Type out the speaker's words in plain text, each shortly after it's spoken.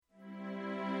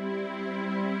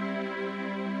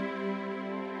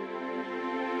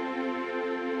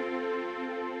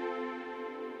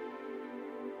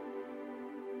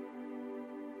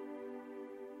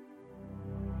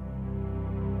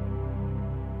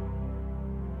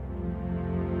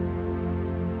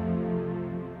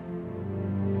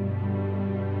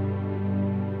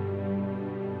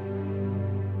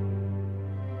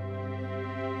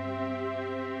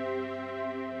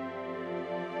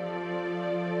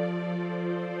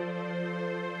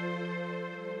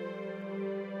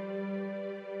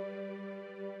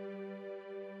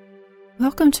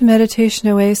Welcome to Meditation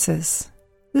Oasis.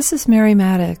 This is Mary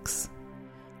Maddox.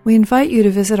 We invite you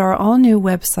to visit our all-new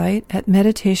website at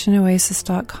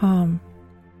meditationoasis.com.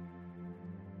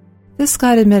 This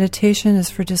guided meditation is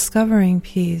for discovering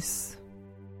peace.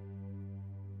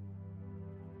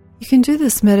 You can do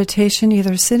this meditation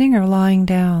either sitting or lying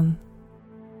down.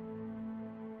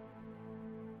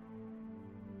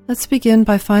 Let's begin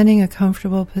by finding a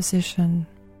comfortable position.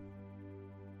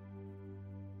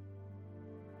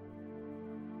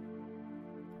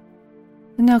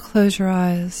 And now close your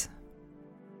eyes.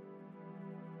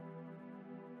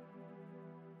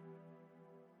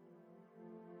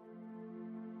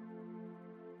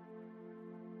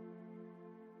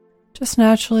 Just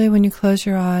naturally, when you close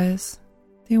your eyes,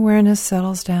 the awareness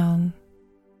settles down.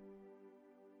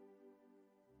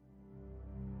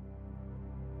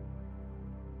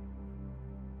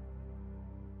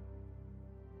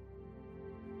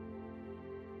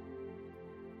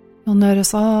 You'll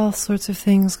notice all sorts of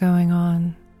things going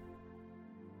on.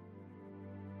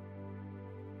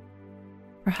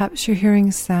 Perhaps you're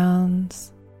hearing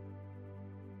sounds.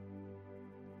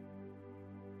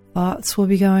 Thoughts will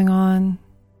be going on.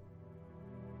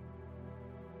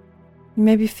 You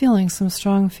may be feeling some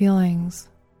strong feelings.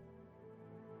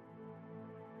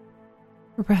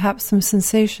 Or perhaps some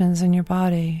sensations in your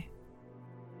body.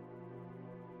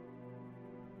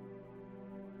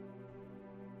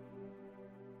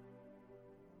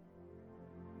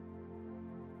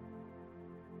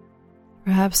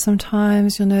 Perhaps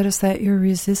sometimes you'll notice that you're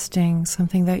resisting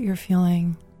something that you're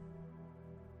feeling.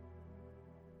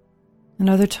 And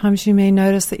other times you may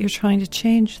notice that you're trying to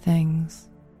change things.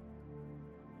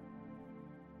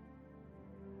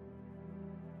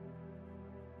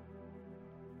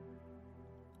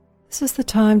 This is the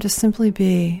time to simply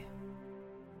be,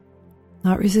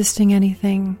 not resisting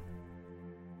anything,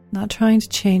 not trying to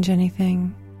change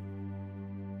anything.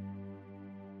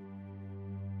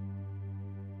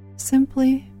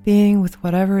 Simply being with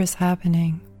whatever is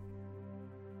happening.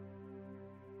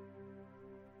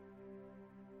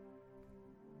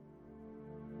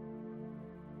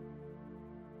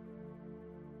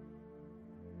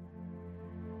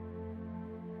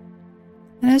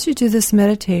 And as you do this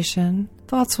meditation,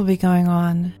 thoughts will be going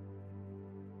on,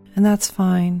 and that's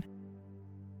fine.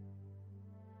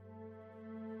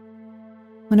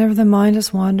 Whenever the mind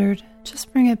has wandered,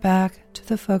 just bring it back to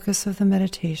the focus of the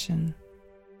meditation.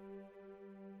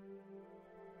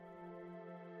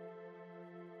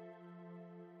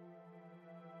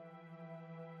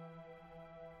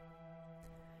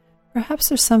 Perhaps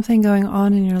there's something going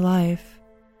on in your life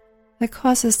that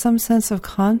causes some sense of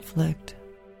conflict,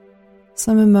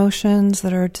 some emotions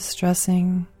that are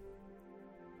distressing,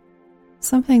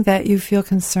 something that you feel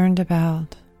concerned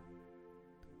about.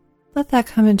 Let that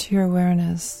come into your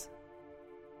awareness.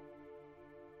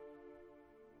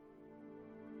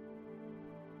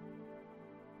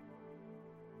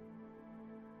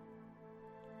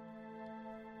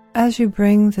 As you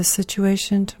bring the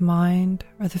situation to mind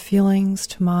or the feelings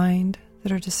to mind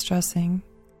that are distressing,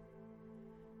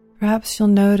 perhaps you'll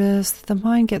notice that the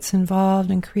mind gets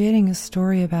involved in creating a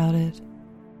story about it.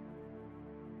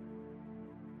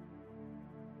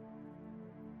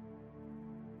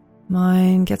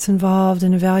 Mind gets involved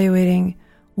in evaluating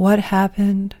what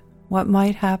happened, what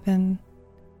might happen,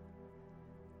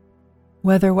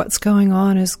 whether what's going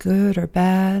on is good or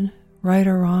bad, right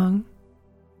or wrong.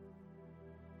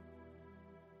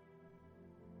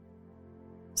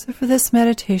 So for this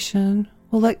meditation,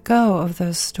 we'll let go of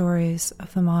those stories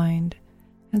of the mind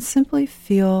and simply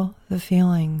feel the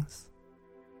feelings.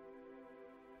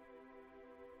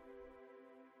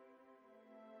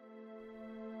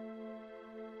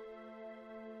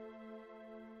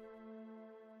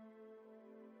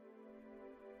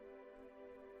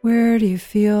 Where do you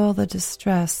feel the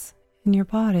distress in your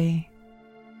body?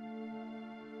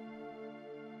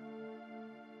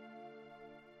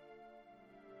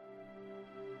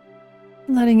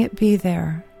 Letting it be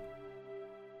there.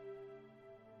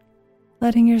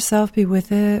 Letting yourself be with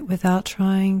it without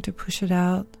trying to push it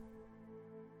out,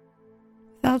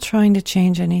 without trying to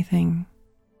change anything.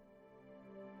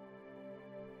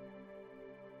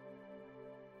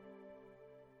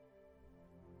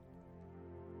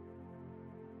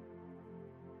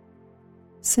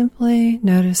 Simply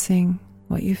noticing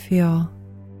what you feel.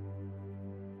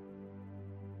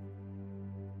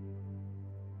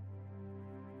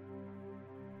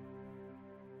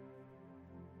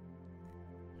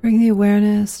 Bring the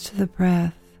awareness to the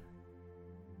breath.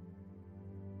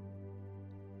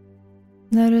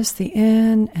 Notice the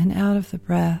in and out of the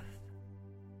breath,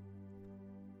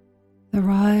 the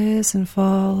rise and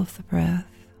fall of the breath.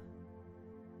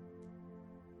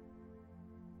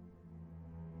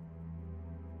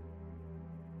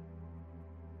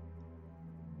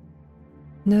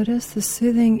 Notice the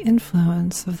soothing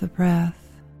influence of the breath.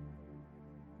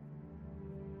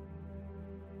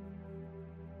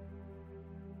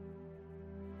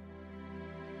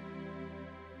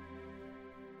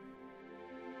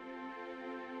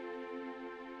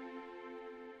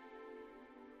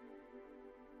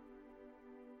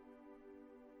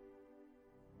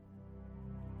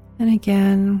 And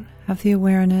again, have the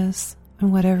awareness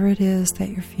on whatever it is that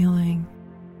you're feeling.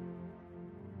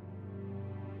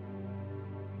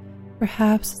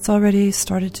 Perhaps it's already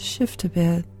started to shift a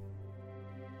bit.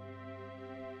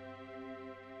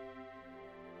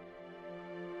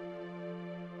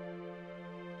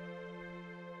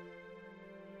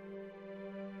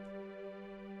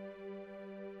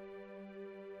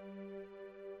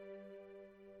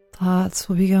 Thoughts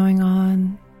will be going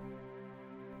on.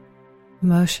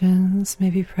 Emotions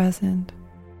may be present.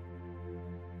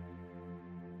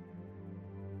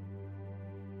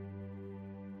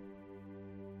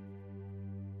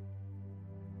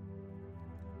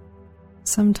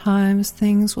 Sometimes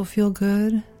things will feel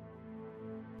good,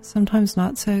 sometimes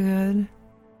not so good.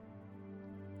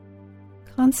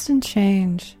 Constant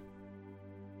change.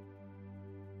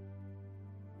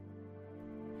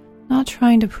 Not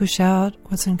trying to push out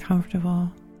what's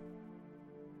uncomfortable.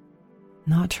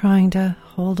 Not trying to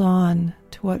hold on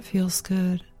to what feels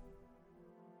good.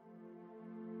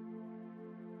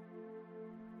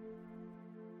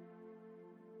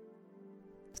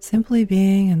 Simply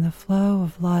being in the flow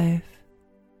of life.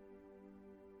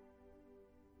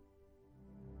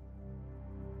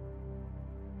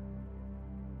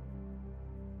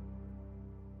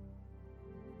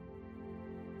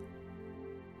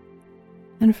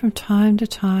 And from time to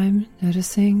time,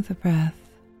 noticing the breath.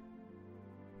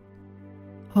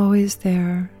 Always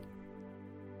there,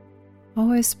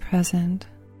 always present,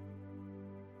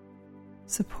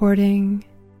 supporting,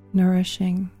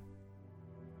 nourishing,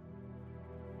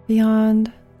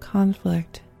 beyond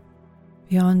conflict,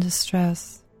 beyond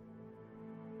distress.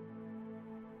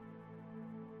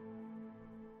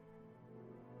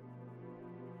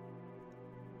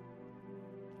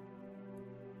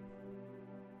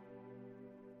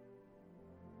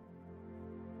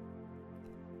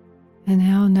 And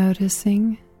now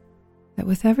noticing that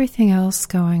with everything else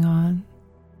going on,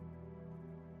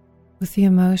 with the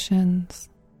emotions,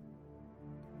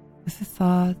 with the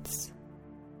thoughts,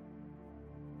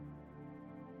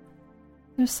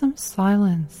 there's some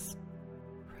silence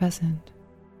present.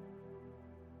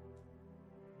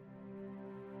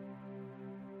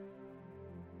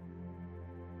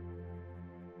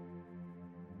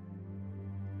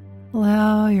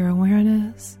 Allow your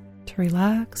awareness to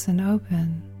relax and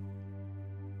open.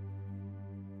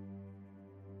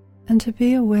 And to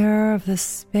be aware of the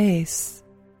space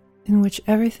in which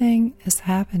everything is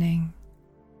happening.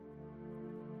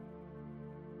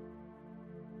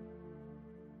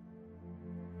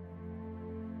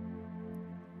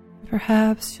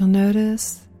 Perhaps you'll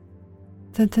notice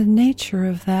that the nature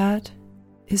of that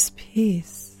is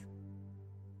peace.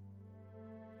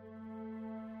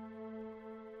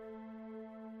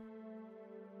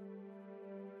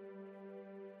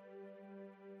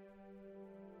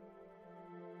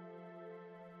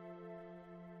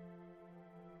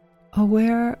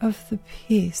 Aware of the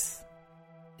peace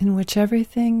in which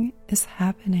everything is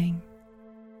happening.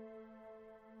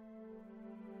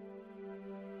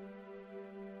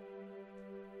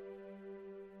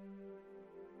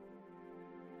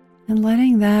 And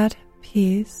letting that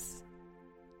peace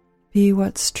be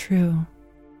what's true.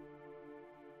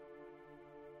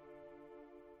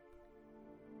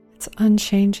 It's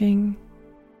unchanging,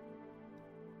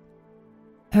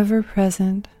 ever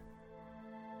present,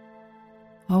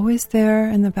 always there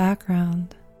in the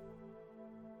background.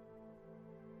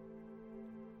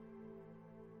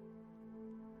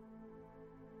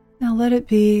 Now let it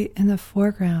be in the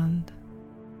foreground.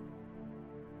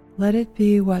 Let it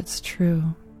be what's true.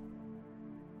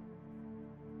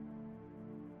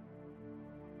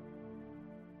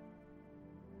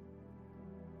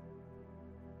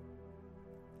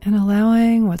 And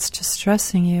allowing what's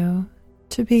distressing you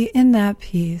to be in that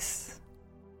peace.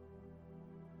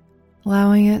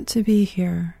 Allowing it to be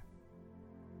here,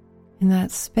 in that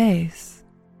space,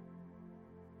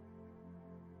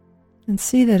 and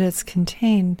see that it's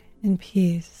contained in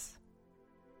peace.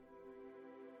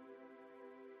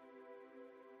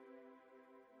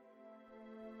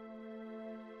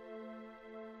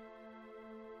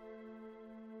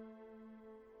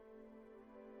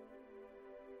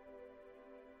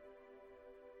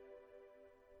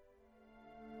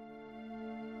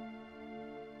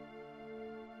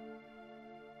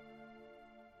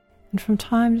 And from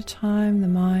time to time, the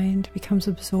mind becomes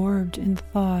absorbed in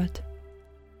thought.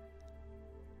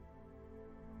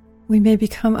 We may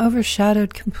become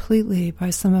overshadowed completely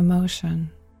by some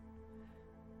emotion,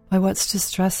 by what's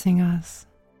distressing us.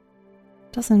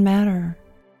 It doesn't matter.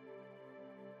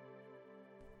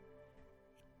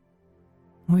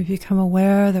 When we become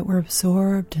aware that we're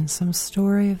absorbed in some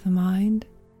story of the mind,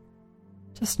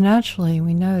 just naturally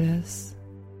we notice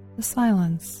the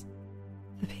silence,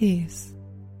 the peace.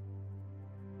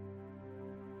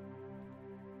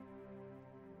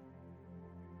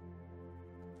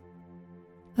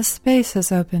 A space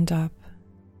has opened up.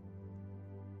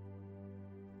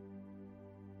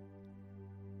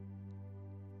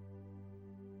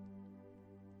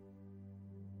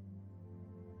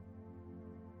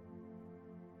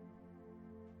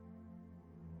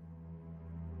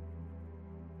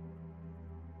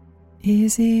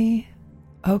 Easy,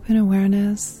 open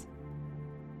awareness,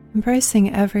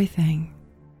 embracing everything.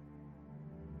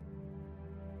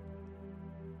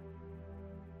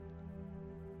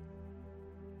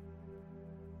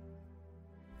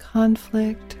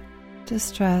 Conflict,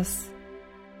 distress,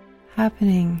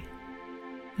 happening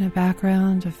in a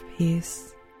background of peace.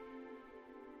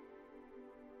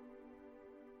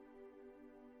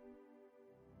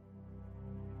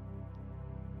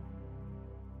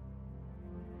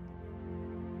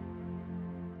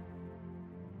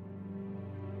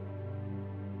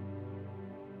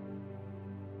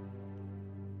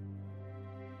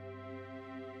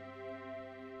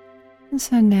 And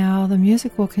so now the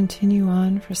music will continue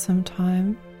on for some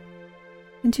time,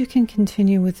 and you can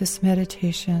continue with this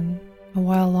meditation a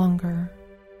while longer.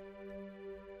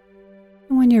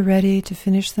 And when you're ready to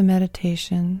finish the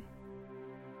meditation,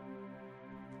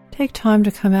 take time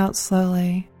to come out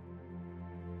slowly